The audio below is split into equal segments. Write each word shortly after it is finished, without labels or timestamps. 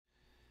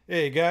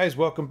Hey guys,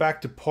 welcome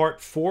back to part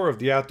 4 of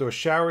the Outdoor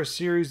Shower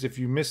series. If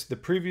you missed the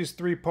previous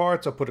 3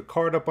 parts, I'll put a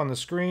card up on the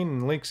screen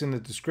and links in the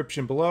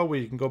description below where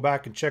you can go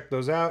back and check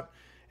those out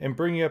and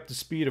bring you up to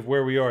speed of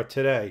where we are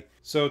today.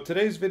 So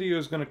today's video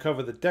is going to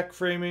cover the deck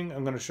framing.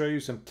 I'm going to show you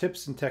some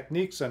tips and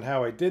techniques on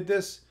how I did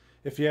this.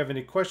 If you have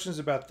any questions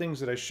about things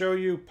that I show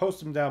you, post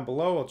them down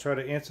below. I'll try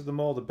to answer them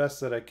all the best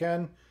that I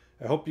can.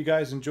 I hope you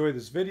guys enjoy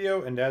this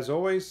video, and as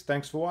always,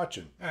 thanks for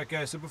watching. Alright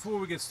guys, so before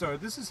we get started,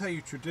 this is how you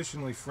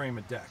traditionally frame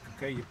a deck,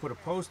 okay? You put a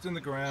post in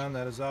the ground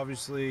that is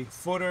obviously a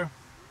footer.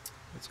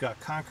 It's got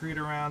concrete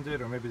around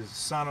it, or maybe there's a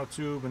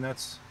sonotube and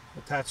that's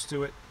attached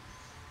to it.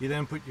 You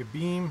then put your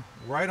beam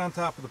right on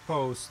top of the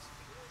post,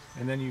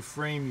 and then you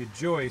frame your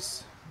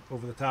joists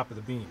over the top of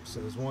the beam. So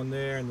there's one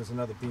there, and there's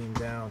another beam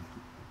down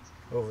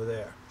over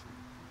there.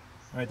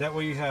 Alright, that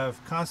way you have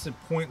constant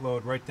point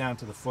load right down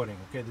to the footing.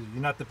 Okay,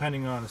 you're not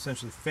depending on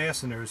essentially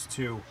fasteners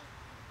to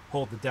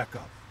hold the deck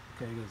up.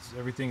 Okay, because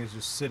everything is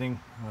just sitting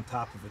on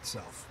top of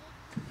itself.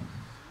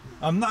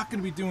 I'm not going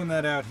to be doing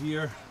that out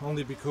here,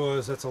 only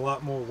because that's a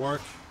lot more work.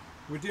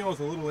 We're dealing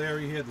with a little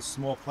area here, the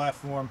small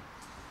platform,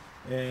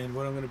 and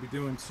what I'm going to be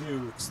doing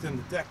to extend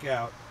the deck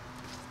out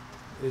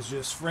is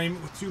just frame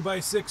it with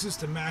 2x6s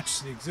to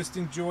match the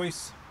existing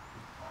joists.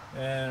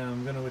 And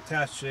I'm going to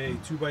attach a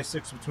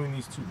 2x6 between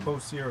these two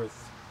posts here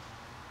with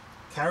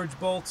carriage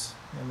bolts,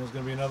 and there's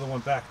going to be another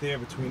one back there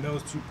between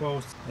those two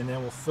posts, and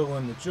then we'll fill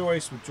in the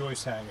joist with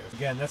joist hangers.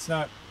 Again, that's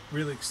not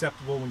really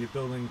acceptable when you're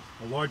building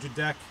a larger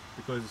deck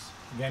because,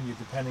 again, you're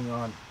depending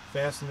on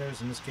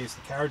fasteners, in this case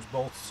the carriage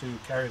bolts, to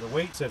carry the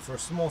weight. So for a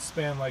small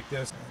span like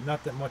this,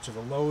 not that much of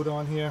a load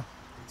on here,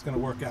 it's going to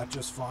work out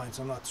just fine,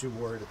 so I'm not too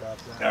worried about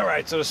that.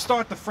 Alright, so to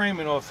start the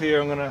framing off here,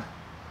 I'm going to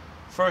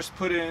first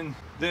put in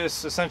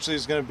this. Essentially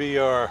is going to be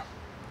our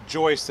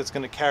joist that's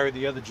going to carry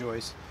the other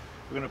joist.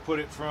 We're going to put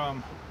it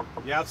from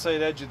the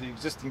outside edge of the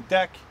existing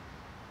deck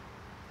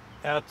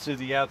out to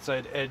the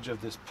outside edge of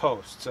this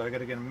post. So I got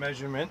to get a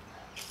measurement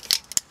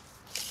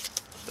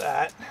of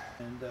that,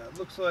 and it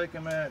looks like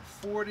I'm at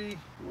 40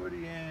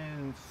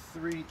 and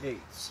 3/8.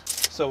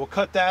 So we'll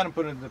cut that and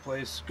put it into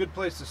place. Good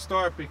place to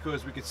start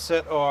because we could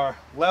set our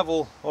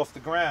level off the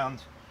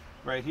ground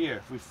right here.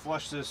 If we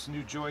flush this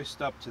new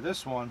joist up to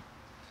this one,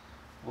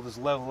 we'll just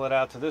level it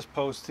out to this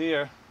post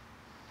here,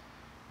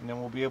 and then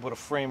we'll be able to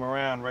frame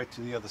around right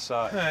to the other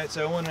side. Alright,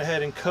 so I went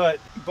ahead and cut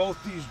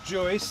both these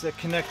joists that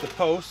connect the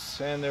posts,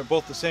 and they're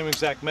both the same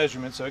exact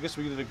measurement, so I guess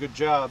we did a good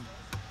job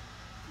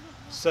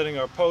setting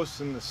our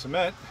posts in the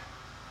cement.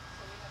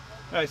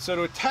 Alright, so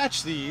to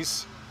attach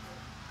these,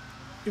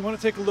 you want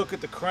to take a look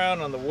at the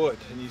crown on the wood,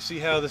 and you see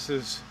how this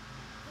is,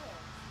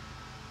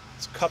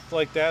 it's cupped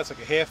like that, it's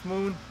like a half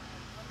moon.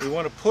 We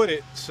want to put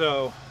it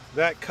so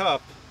that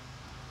cup,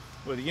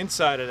 where the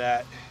inside of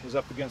that is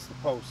up against the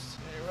posts.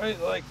 Right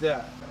like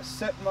that. I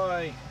set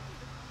my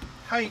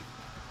height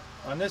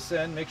on this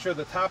end, make sure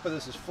the top of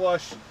this is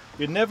flush.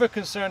 You're never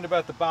concerned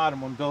about the bottom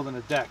when building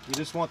a deck. You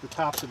just want the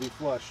top to be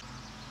flush.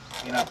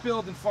 You're not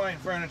building fine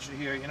furniture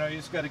here, you know, you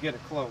just got to get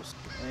it close.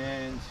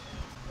 And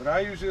what I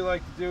usually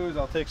like to do is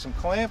I'll take some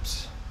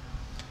clamps,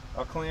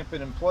 I'll clamp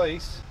it in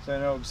place so I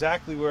know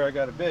exactly where I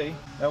got to be.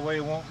 That way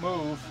it won't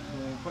move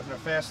when we're putting our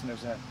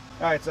fasteners in.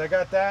 Alright, so I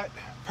got that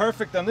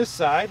perfect on this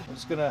side. I'm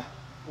just going to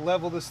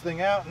level this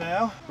thing out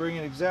now, bring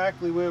it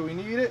exactly where we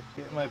need it,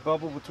 get my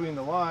bubble between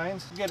the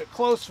lines. Get it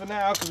close for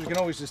now because we can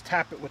always just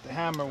tap it with the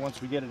hammer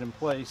once we get it in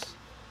place.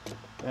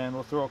 And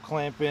we'll throw a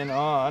clamp in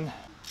on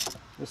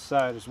this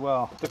side as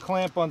well. The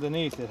clamp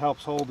underneath, it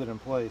helps hold it in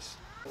place.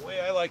 The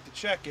way I like to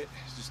check it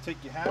is just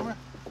take your hammer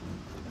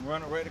and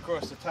run it right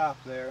across the top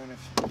there, and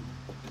if it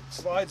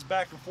slides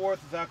back and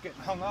forth without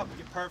getting hung up,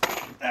 you're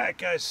perfect. Alright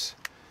guys,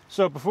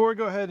 so before we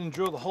go ahead and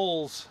drill the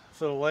holes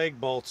for the leg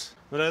bolts,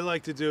 what I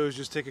like to do is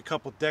just take a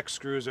couple deck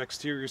screws,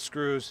 exterior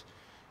screws,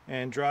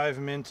 and drive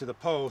them into the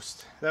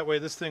post. That way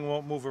this thing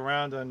won't move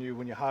around on you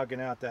when you're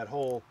hogging out that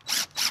hole.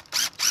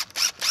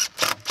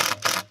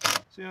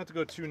 So you don't have to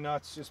go too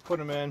nuts, just put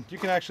them in. You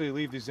can actually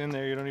leave these in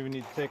there, you don't even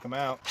need to take them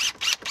out.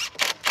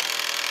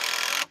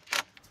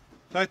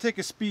 So I take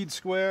a speed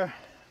square.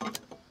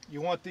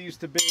 You want these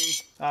to be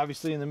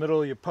obviously in the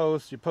middle of your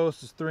post. Your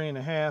post is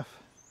 3.5.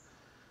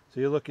 So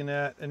you're looking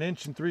at 1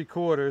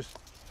 3/4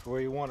 for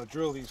where you want to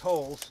drill these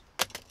holes.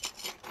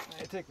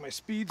 I take my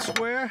speed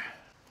square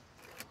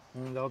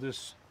and I'll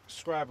just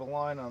scribe a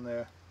line on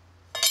there.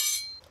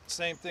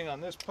 Same thing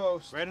on this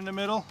post, right in the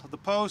middle of the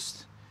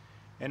post,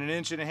 and 1.5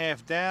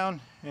 inches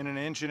down and 1.5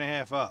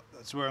 inches up.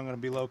 That's where I'm going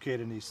to be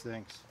locating these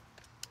things.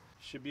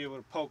 Should be able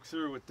to poke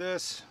through with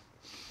this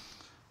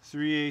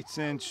 3/8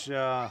 inch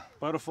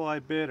butterfly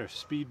bit or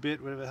speed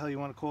bit, whatever the hell you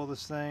want to call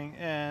this thing.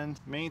 And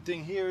main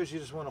thing here is you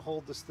just want to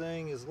hold this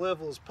thing as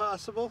level as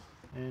possible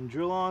and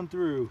drill on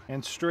through,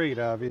 and straight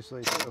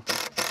obviously too.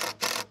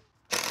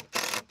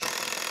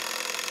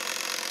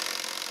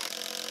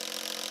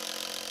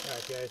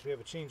 Alright guys, we have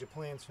a change of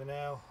plans for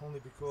now, only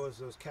because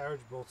those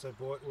carriage bolts I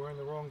bought were in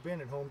the wrong bin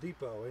at Home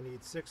Depot. I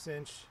need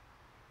 6-inch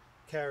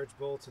carriage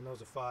bolts, and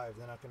those are 5.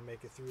 They're not going to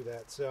make it through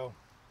that. So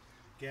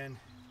again,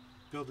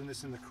 building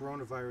this in the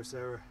coronavirus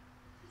era,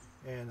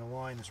 and the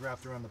line is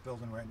wrapped around the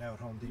building right now at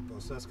Home Depot.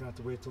 So that's gonna have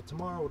to wait till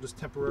tomorrow. We'll just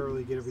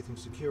temporarily get everything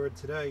secured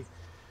today.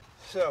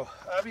 So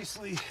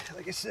obviously,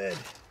 like I said,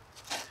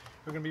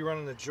 we're gonna be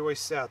running the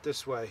joists out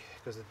this way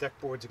because the deck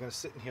boards are gonna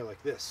sit in here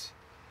like this.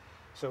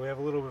 So we have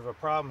a little bit of a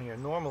problem here.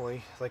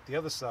 Normally, like the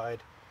other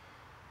side,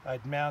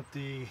 I'd mount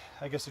the,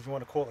 I guess if you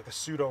want to call it like a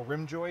pseudo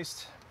rim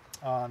joist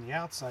on the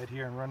outside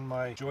here and run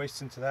my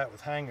joists into that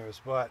with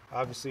hangers. But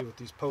obviously with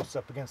these posts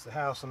up against the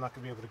house, I'm not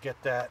gonna be able to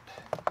get that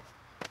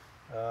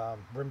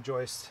rim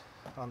joist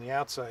on the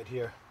outside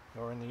here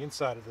or in the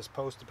inside of this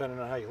post, depending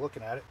on how you're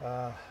looking at it.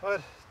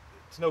 But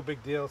it's no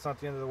big deal. It's not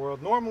the end of the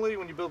world. Normally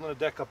when you're building a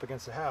deck up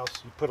against the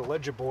house, you put a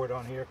ledger board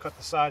on here, cut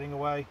the siding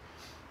away,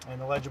 and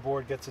the ledger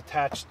board gets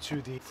attached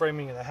to the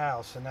framing of the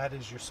house, and that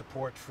is your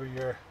support for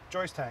your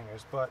joist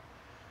hangers. But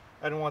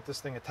I didn't want this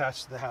thing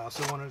attached to the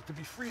house. I wanted it to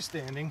be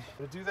freestanding.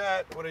 To do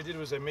that, what I did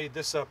was I made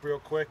this up real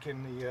quick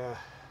in the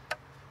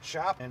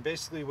shop, and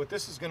basically what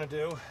this is going to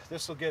do,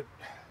 this will get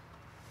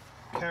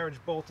carriage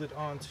bolted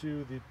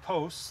onto the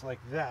posts like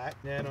that.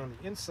 Then on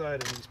the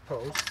inside of these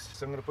posts,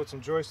 so I'm going to put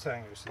some joist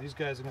hangers. So these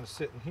guys are going to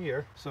sit in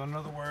here. So in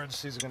other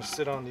words, these are going to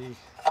sit on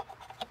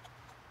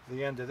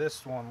the end of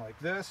this one like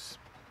this,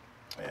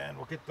 and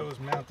we'll get those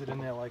mounted in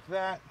there like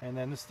that. And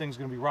then this thing's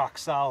going to be rock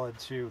solid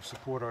to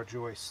support our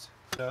joist.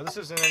 So this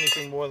isn't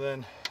anything more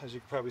than, as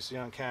you can probably see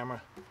on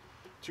camera,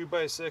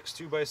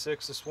 2x6,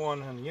 2x6. This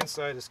one on the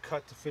inside is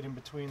cut to fit in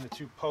between the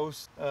two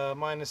posts,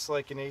 minus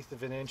like 1/8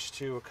 of an inch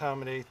to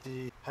accommodate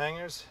the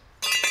hangers.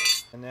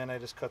 And then I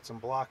just cut some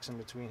blocks in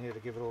between here to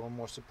give it a little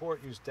more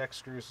support. Use deck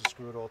screws to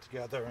screw it all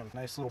together, and a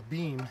nice little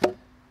beam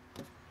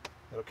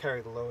that'll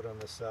carry the load on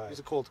this side. These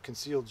are called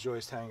concealed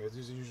joist hangers.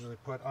 These are usually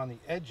put on the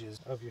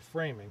edges of your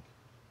framing.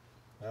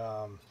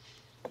 I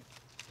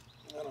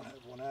don't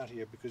have one out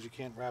here because you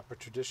can't wrap a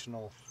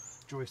traditional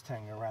joist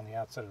hanger around the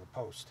outside of the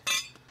post.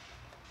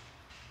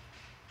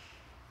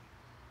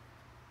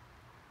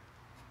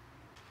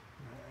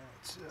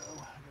 So I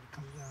gotta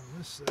come down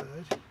this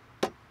side.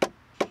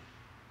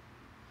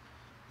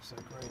 It's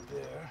like right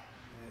there.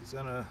 I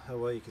don't know how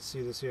well you can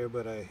see this here,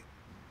 but I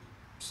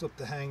slip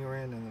the hanger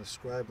in and a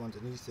scribe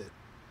underneath it.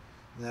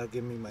 And that'll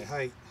give me my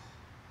height.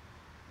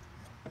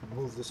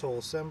 Move this whole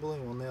assembly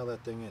and we'll nail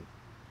that thing in.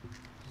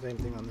 Same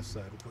thing on this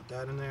side. We'll put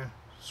that in there,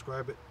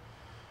 scribe it,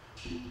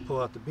 pull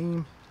out the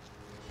beam,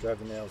 drive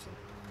the nails in.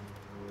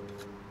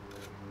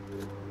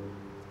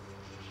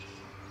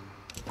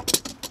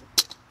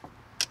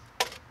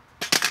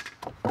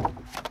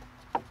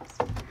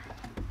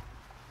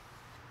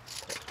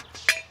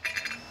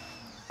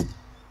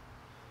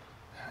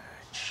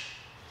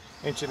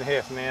 Inch and a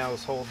half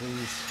nails hold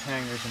these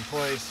hangers in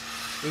place.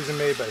 These are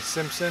made by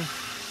Simpson,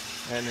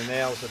 and the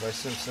nails are by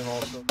Simpson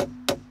also.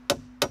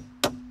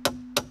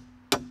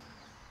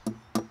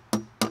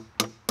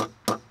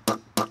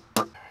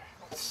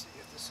 Let's see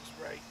if this is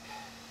right.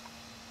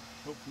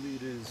 Hopefully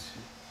it is.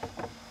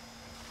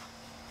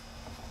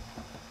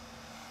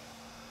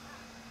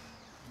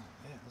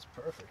 Yeah, that's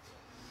perfect.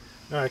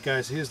 Alright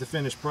guys, here's the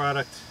finished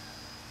product.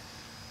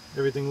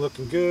 Everything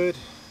looking good.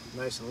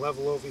 Nice and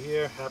level over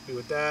here. Happy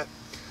with that.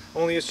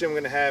 Only issue I'm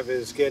going to have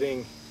is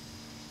getting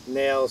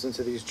nails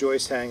into these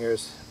joist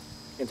hangers,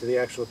 into the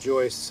actual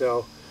joist,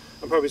 so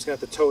I'm probably just going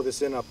to have to tow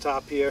this in up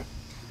top here.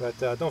 But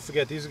don't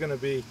forget, these are going to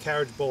be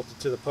carriage bolted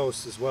to the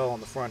posts as well on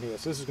the front here,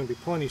 so this is going to be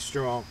plenty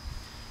strong.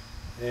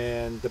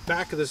 And the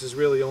back of this is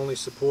really only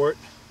support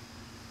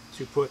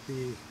to put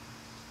the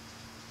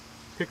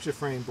picture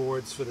frame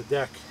boards for the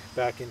deck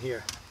back in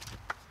here.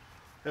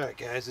 Alright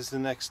guys, it's the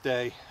next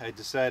day. I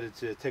decided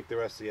to take the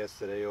rest of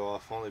yesterday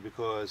off only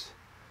because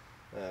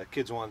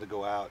kids wanted to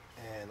go out,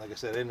 and like I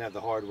said, I didn't have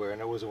the hardware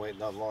and I wasn't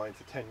waiting online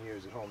for 10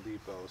 years at Home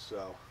Depot.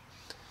 So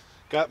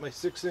got my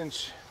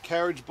 6-inch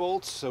carriage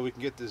bolts so we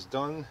can get this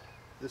done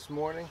this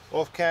morning.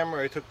 Off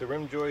camera I took the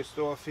rim joist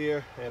off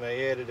here and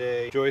I added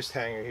a joist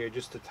hanger here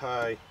just to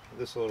tie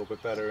this a little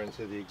bit better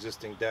into the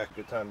existing deck.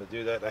 Good time to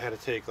do that. I had to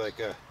take like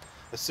a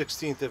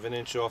 1/16 of an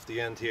inch off the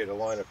end here to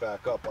line it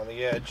back up on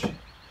the edge,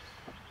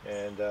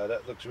 and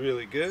that looks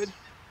really good.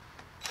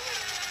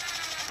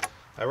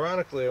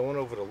 Ironically, I went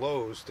over to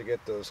Lowe's to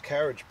get those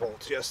carriage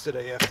bolts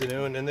yesterday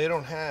afternoon, and they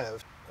don't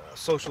have a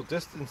social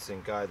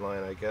distancing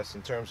guideline, I guess,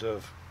 in terms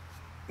of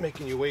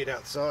making you wait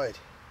outside.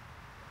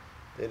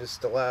 They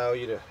just allow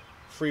you to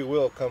free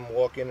will come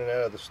walk in and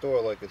out of the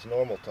store like it's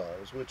normal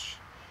times, which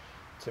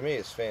to me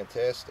is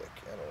fantastic.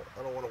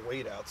 I don't want to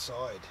wait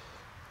outside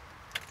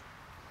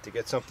to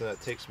get something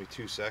that takes me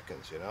 2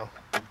 seconds, you know?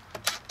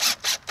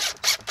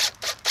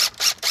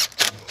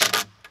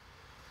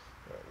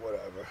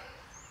 Whatever.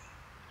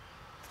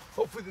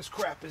 Hopefully this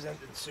crap is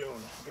ending soon.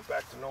 We'll get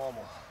back to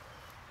normal.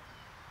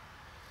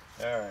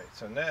 Alright,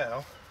 so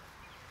now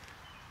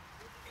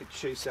I could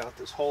chase out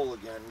this hole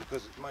again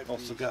because it might be.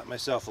 Also got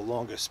myself a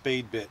longer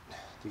spade bit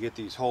to get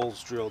these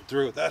holes drilled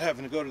through without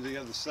having to go to the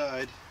other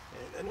side.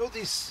 And I know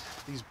these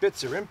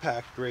bits are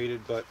impact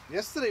rated, but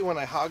yesterday when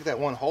I hogged that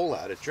one hole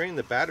out, it drained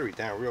the battery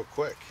down real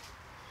quick.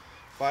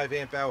 5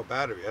 amp hour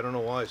battery. I don't know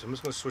why, so I'm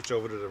just going to switch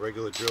over to the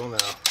regular drill now.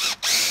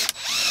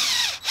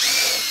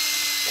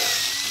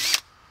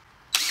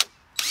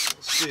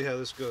 see how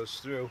this goes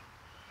through.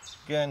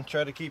 Again,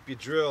 try to keep your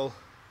drill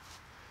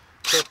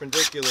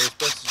perpendicular as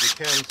best as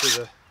you can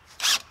to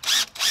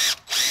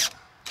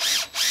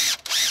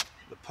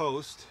the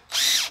post.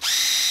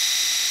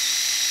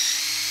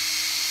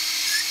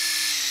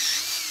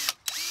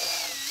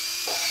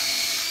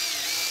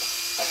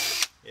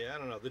 Yeah, I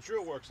don't know. The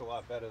drill works a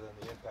lot better than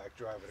the impact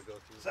driver to go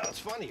through. Sounds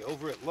funny,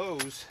 over at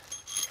Lowe's,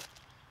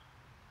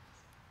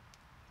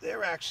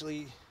 they're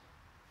actually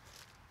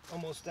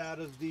almost out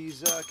of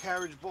these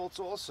carriage bolts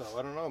also.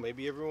 I don't know,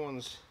 maybe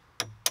everyone's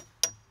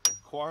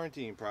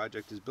quarantine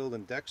project is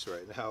building decks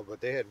right now,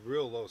 but they had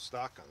real low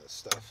stock on this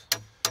stuff.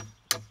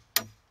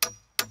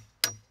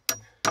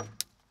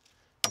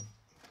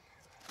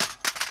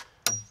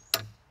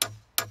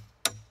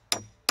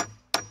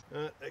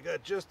 I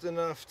got just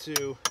enough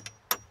to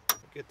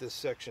get this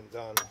section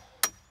done.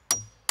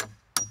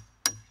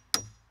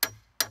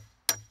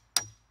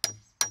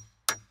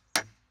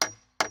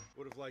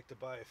 Would have liked to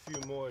buy a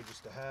few more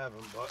just to have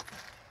them, but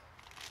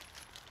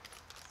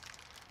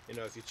you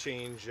know, if you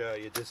change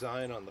your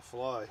design on the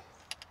fly,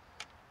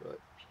 but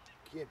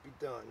can't be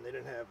done. They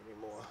didn't have any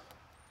more.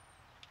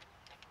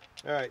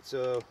 All right,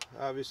 so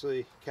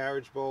obviously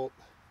carriage bolt,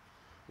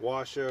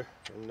 washer,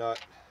 and nut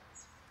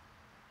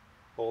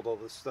hold all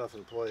this stuff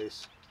in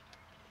place.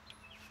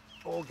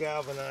 All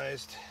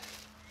galvanized,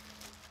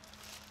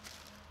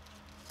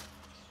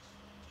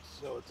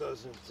 so it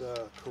doesn't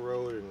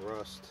corrode and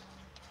rust.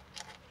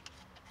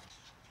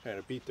 Trying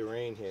to beat the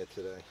rain here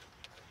today.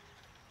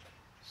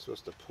 It's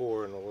supposed to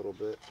pour in a little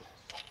bit.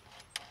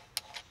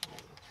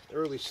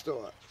 Early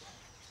start.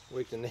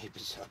 Wake the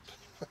neighbors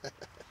up.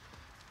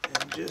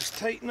 And just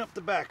tighten up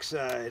the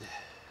backside.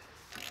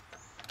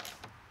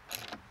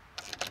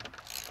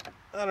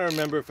 I don't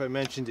remember if I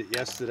mentioned it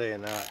yesterday or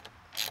not.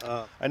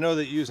 I know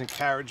that using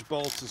carriage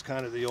bolts is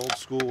kind of the old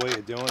school way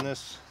of doing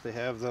this. They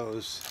have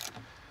those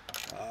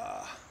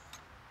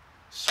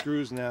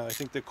screws now, I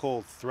think they're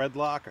called thread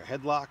lock or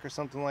headlock or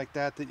something like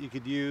that, that you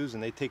could use,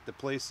 and they take the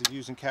place of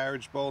using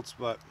carriage bolts.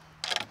 But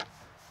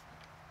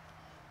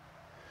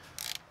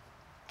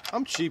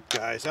I'm cheap,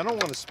 guys. I don't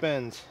want to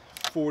spend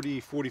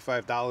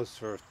 $40–45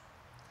 for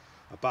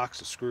a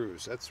box of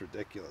screws. That's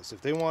ridiculous.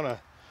 If they want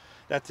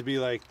that to be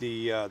like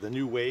the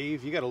new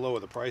wave, you got to lower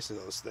the price of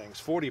those things.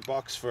 40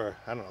 bucks for,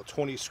 I don't know,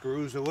 20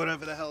 screws or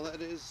whatever the hell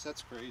that is.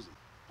 That's crazy.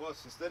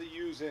 Plus, instead of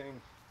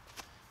using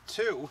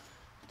two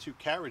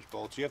carriage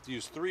bolts, you have to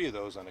use 3 of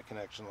those on a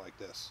connection like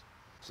this.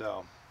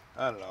 So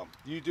I don't know,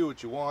 you do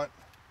what you want.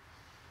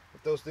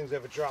 If those things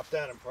ever drop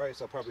down in price,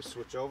 I'll probably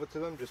switch over to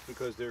them just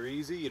because they're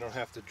easy. You don't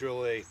have to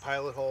drill a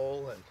pilot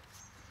hole and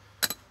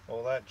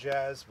all that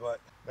jazz,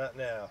 but not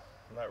now.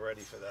 I'm not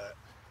ready for that.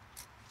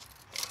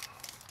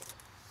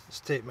 This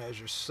tape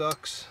measure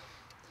sucks.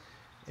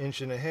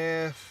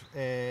 1.5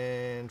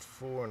 and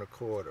 4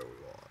 1/4 we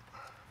want.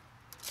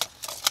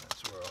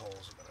 That's where our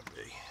holes are going to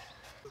be.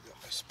 Look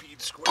at my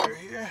speed square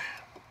here.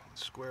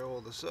 Square all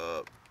this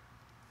up.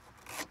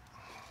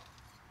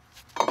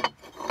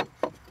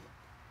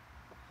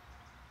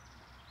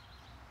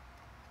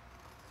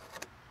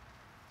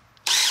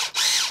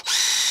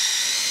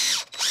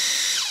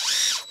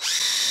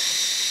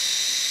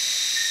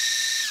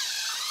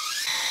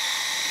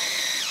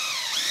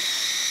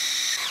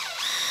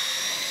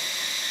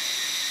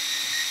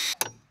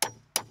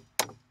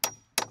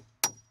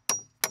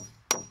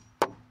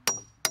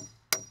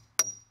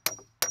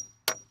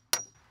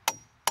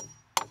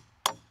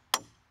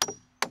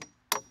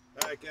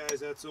 Alright guys,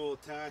 that's all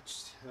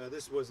attached.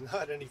 This was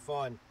not any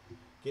fun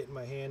getting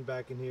my hand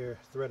back in here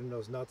threading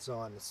those nuts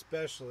on,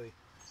 especially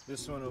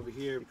this one over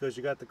here, because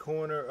you got the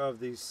corner of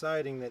the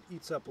siding that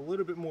eats up a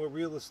little bit more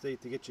real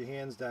estate to get your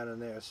hands down in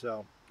there.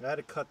 So I had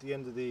to cut the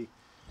end of the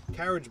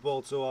carriage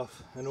bolts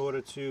off in order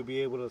to be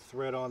able to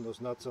thread on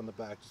those nuts on the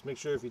back. Just make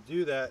sure if you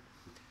do that,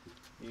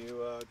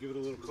 you give it a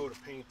little coat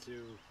of paint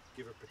to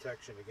give it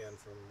protection again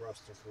from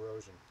rust and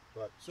corrosion.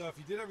 But so if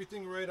you did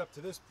everything right up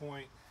to this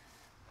point,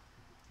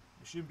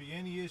 there shouldn't be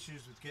any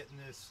issues with getting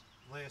this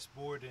last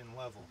board in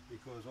level,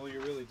 because all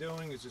you're really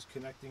doing is just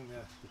connecting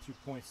the 2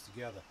 points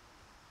together.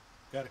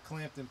 Got it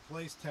clamped in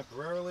place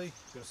temporarily.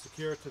 Going to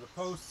secure it to the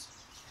posts,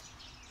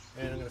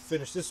 and I'm going to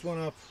finish this one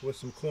up with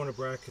some corner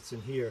brackets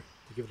in here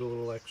to give it a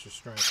little extra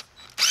strength.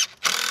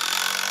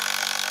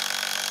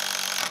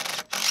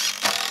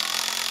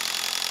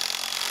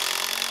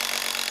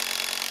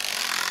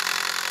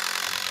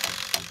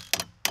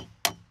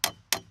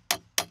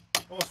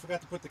 Almost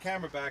forgot to put the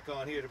camera back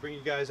on here to bring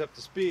you guys up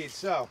to speed.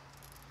 So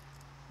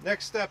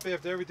next step,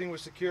 after everything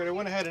was secured, I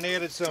went ahead and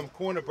added some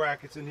corner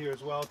brackets in here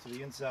as well to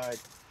the inside,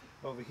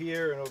 over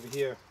here and over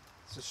here,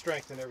 to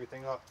strengthen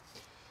everything up.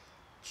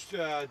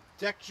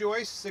 Deck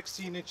joist,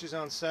 16 inches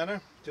on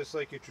center, just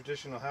like your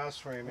traditional house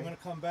framing. I'm going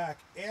to come back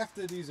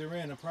after these are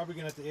in. I'm probably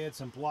going to have to add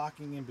some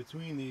blocking in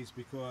between these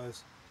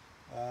because,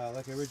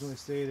 like I originally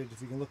stated,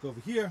 if you can look over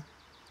here,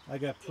 I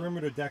got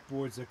perimeter deck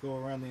boards that go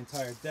around the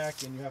entire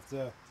deck, and you have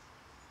to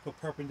put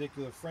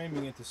perpendicular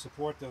framing in to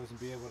support those and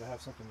be able to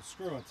have something to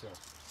screw into.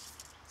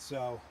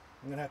 So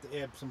I'm going to have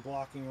to add some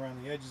blocking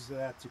around the edges of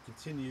that to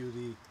continue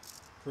the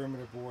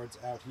perimeter boards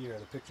out here,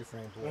 the picture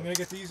frame board. I'm going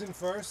to get these in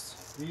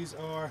first. These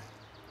are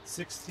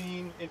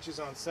 16 inches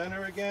on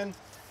center again.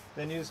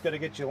 Then you just got to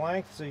get your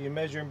length, so you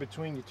measure in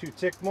between your 2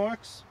 tick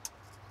marks.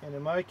 And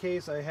in my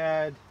case, I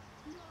had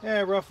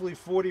roughly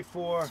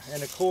 44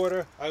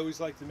 1/4. I always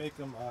like to make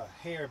them a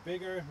hair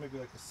bigger, maybe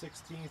like a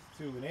 1/16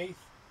 to an 1/8,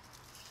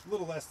 a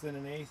little less than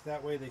an 1/8.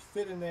 That way they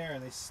fit in there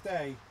and they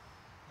stay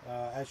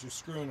as you're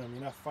screwing them.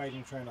 You're not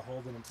fighting trying to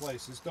hold it in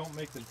place. Just don't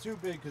make them too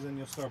big, because then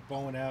you'll start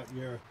bowing out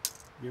your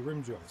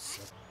rim joists.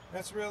 So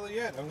that's really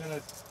it. I'm going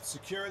to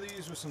secure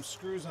these with some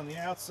screws on the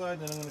outside,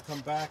 and then I'm going to come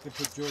back and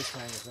put joist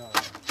hangers on.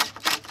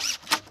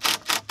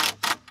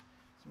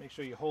 So make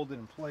sure you hold it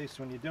in place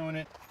when you're doing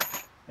it.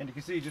 And you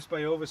can see, just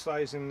by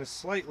oversizing this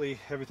slightly,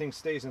 everything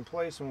stays in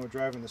place when we're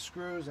driving the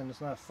screws and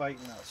it's not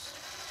fighting us.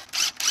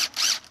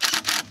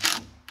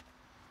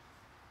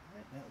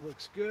 Alright, that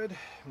looks good.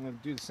 I'm going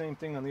to do the same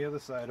thing on the other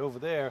side. Over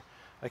there,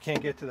 I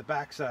can't get to the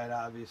back side,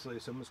 obviously,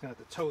 so I'm just going to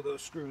have to tow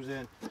those screws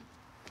in.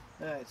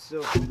 Alright,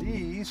 so for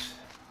these,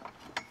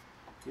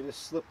 you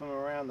just slip them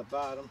around the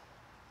bottom.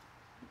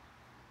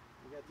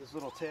 You got this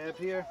little tab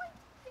here.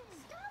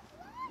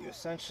 You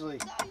essentially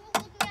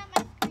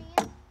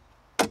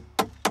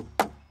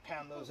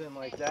pound those in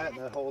like that,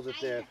 and that holds it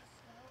there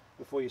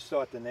before you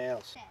start the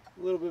nails.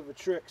 A little bit of a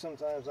trick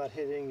sometimes, not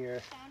hitting your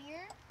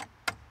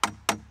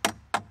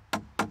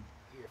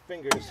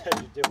fingers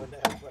as you're doing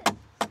that. But,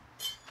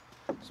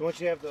 so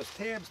once you have those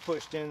tabs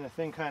pushed in, the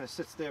thing kind of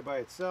sits there by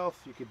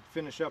itself. You could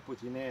finish up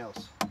with your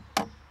nails.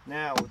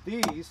 Now with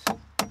these,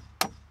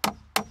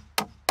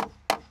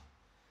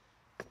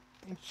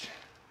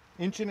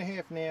 inch and a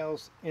half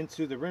nails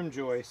into the rim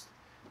joist,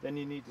 then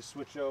you need to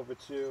switch over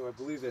to, I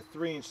believe they're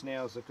 3-inch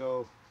nails that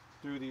go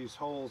through these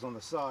holes on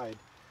the side,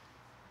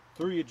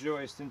 through your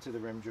joist into the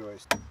rim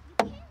joist.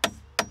 Now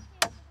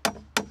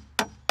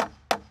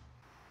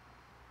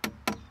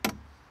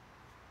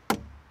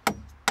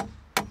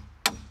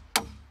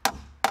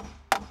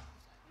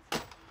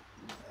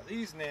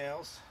these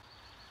nails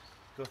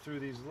go through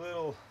these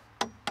little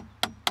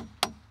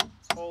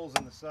holes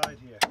in the side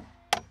here.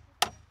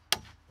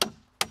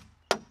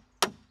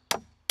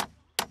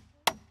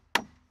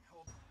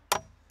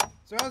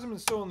 So as I'm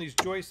installing these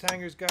joist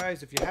hangers,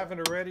 guys, if you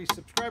haven't already,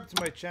 subscribe to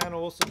my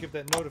channel. Also give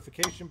that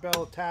notification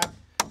bell a tap.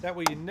 That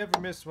way you never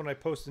miss when I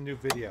post a new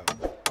video.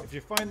 If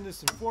you're finding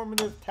this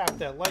informative, tap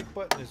that like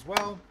button as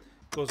well.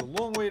 It goes a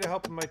long way to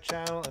helping my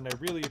channel, and I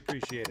really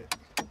appreciate it.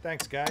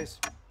 Thanks, guys.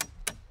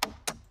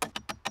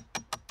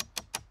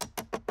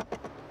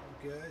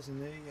 Guys,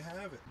 and there you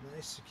have it.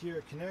 Nice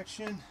secure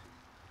connection.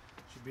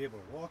 Should be able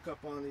to walk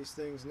up on these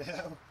things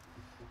now.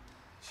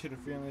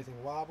 Shouldn't feel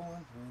anything wobbling,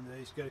 and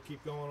you just got to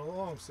keep going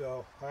along.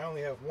 So I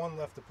only have one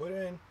left to put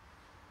in,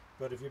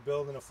 but if you're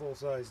building a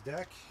full-size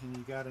deck and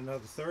you got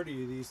another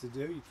 30 of these to do,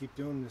 you keep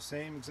doing the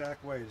same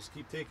exact way. Just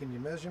keep taking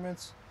your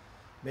measurements,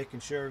 making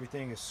sure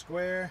everything is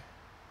square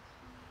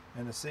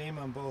and the same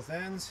on both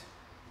ends.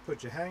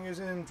 Put your hangers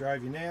in,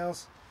 drive your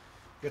nails,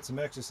 get some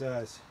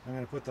exercise. I'm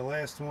going to put the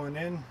last one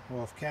in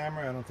off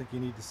camera. I don't think you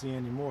need to see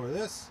any more of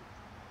this,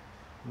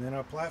 and then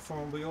our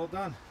platform will be all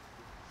done.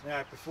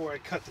 Now, before I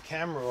cut the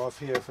camera off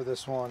here for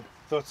this one,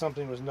 thought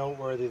something was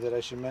noteworthy that I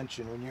should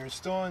mention. When you're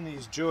installing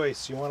these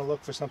joists, you want to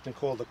look for something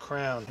called a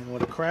crown. And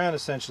what a crown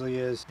essentially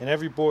is, and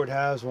every board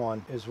has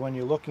one, is when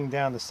you're looking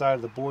down the side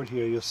of the board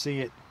here, you'll see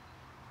it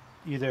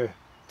either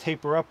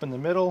taper up in the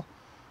middle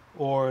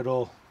or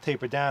it'll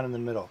taper down in the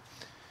middle.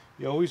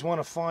 You always want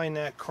to find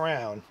that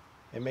crown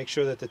and make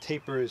sure that the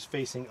taper is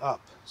facing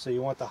up. So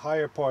you want the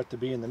higher part to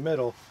be in the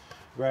middle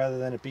rather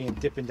than it being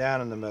dipping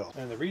down in the middle.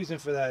 And the reason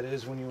for that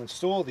is when you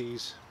install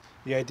these,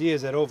 the idea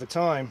is that over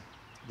time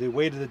the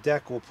weight of the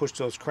deck will push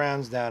those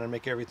crowns down and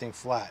make everything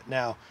flat.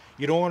 Now,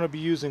 you don't want to be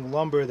using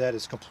lumber that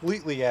is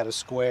completely out of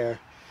square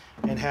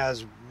and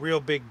has real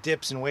big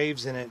dips and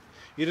waves in it.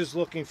 You're just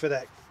looking for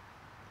that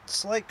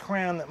slight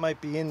crown that might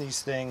be in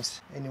these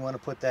things, and you want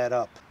to put that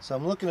up. So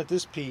I'm looking at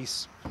this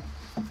piece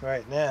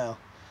right now,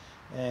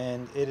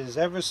 and it is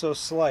ever so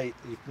slight.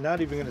 You're not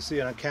even going to see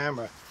it on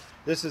camera.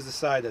 This is the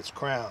side that's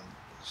crowned.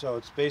 So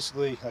it's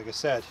basically, like I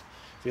said,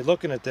 if you're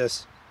looking at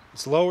this,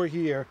 it's lower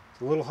here,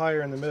 it's a little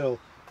higher in the middle,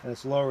 and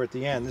it's lower at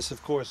the end. This,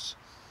 of course,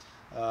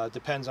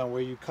 depends on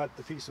where you cut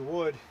the piece of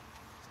wood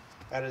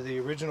out of the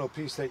original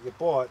piece that you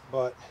bought,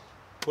 but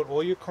put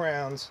all your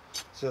crowns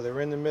so they're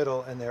in the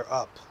middle and they're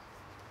up.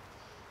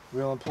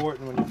 Real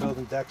important when you're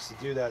building decks to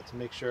do that, to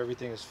make sure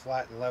everything is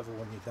flat and level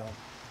when you're done.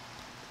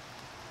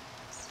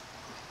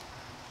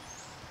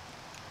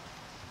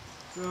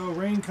 So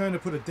rain kind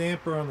of put a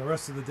damper on the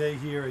rest of the day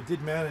here. I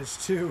did manage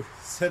to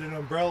set an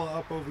umbrella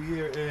up over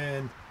here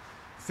and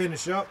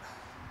finish up.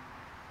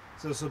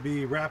 So this will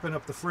be wrapping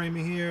up the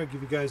framing here. I'll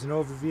give you guys an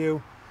overview.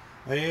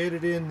 I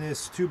added in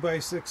this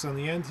 2x6 on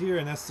the end here,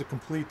 and that's to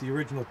complete the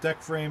original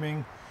deck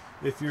framing.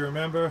 If you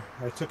remember,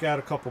 I took out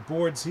a couple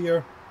boards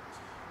here,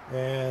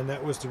 and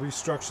that was to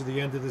restructure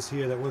the end of this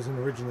here that wasn't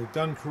originally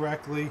done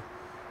correctly,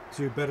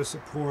 to better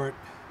support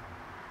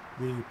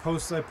the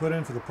posts I put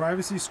in for the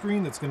privacy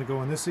screen that's going to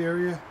go in this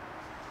area,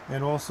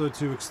 and also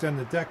to extend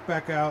the deck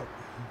back out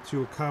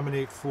to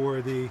accommodate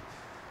for the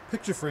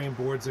picture frame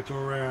boards that go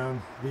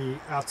around the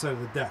outside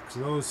of the deck.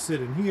 So those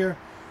sit in here.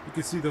 You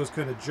can see those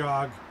kind of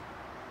jog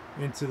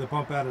into the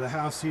bump out of the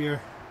house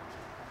here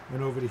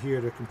and over to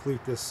here to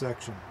complete this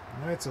section.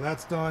 All right, so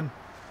that's done.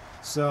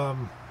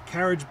 Some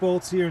carriage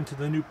bolts here into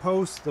the new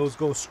post. Those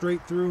go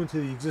straight through into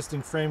the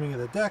existing framing of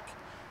the deck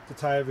to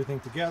tie everything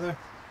together.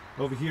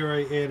 Over here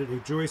I added a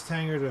joist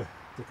hanger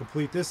to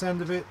complete this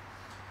end of it.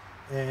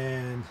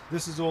 And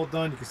this is all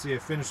done. You can see I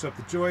finished up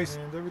the joist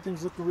and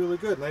everything's looking really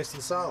good, nice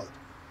and solid.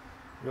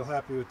 Real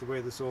happy with the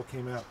way this all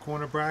came out.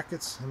 Corner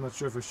brackets, I'm not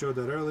sure if I showed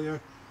that earlier.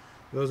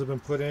 Those have been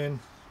put in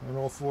on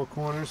all four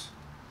corners.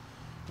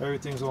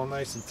 Everything's all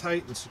nice and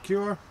tight and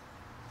secure.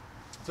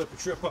 Took a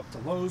trip up to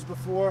Lowe's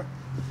before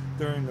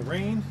during the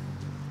rain.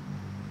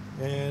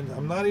 And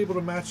I'm not able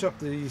to match up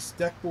these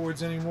deck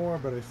boards anymore,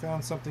 but I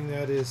found something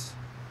that is,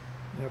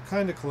 you know,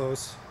 kind of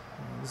close.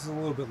 This is a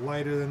little bit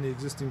lighter than the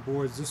existing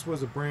boards. This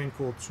was a brand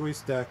called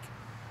Choice Deck.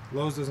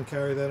 Lowe's doesn't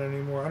carry that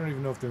anymore. I don't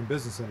even know if they're in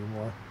business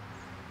anymore.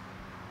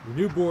 The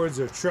new boards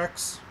are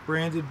Trex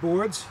branded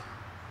boards.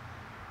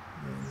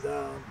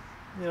 And,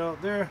 you know,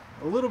 they're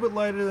a little bit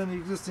lighter than the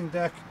existing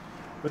deck,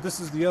 but this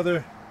is the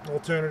other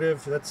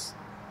alternative. That's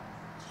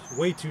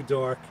way too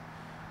dark.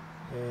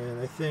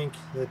 And I think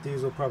that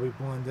these will probably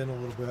blend in a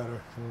little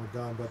better when we're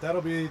done. But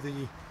that'll be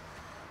the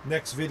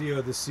next video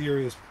of the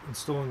series,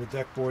 installing the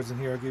deck boards in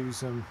here. I'll give you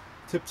some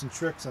tips and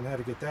tricks on how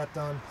to get that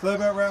done. So that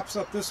about wraps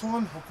up this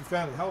one. Hope you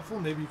found it helpful.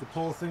 Maybe you could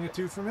pull a thing or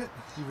two from it.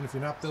 Even if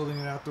you're not building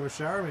an outdoor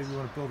shower, maybe you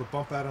want to build a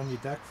bump out on your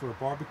deck for a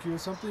barbecue or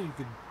something, you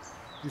could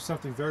do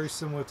something very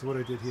similar to what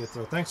I did here.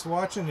 So thanks for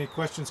watching. Any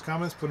questions,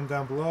 comments, put them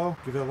down below.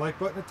 Give the like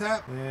button a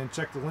tap and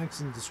check the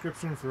links in the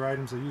description for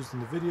items I used in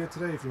the video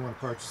today if you want to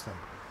purchase them.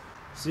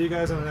 See you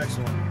guys on the next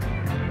one.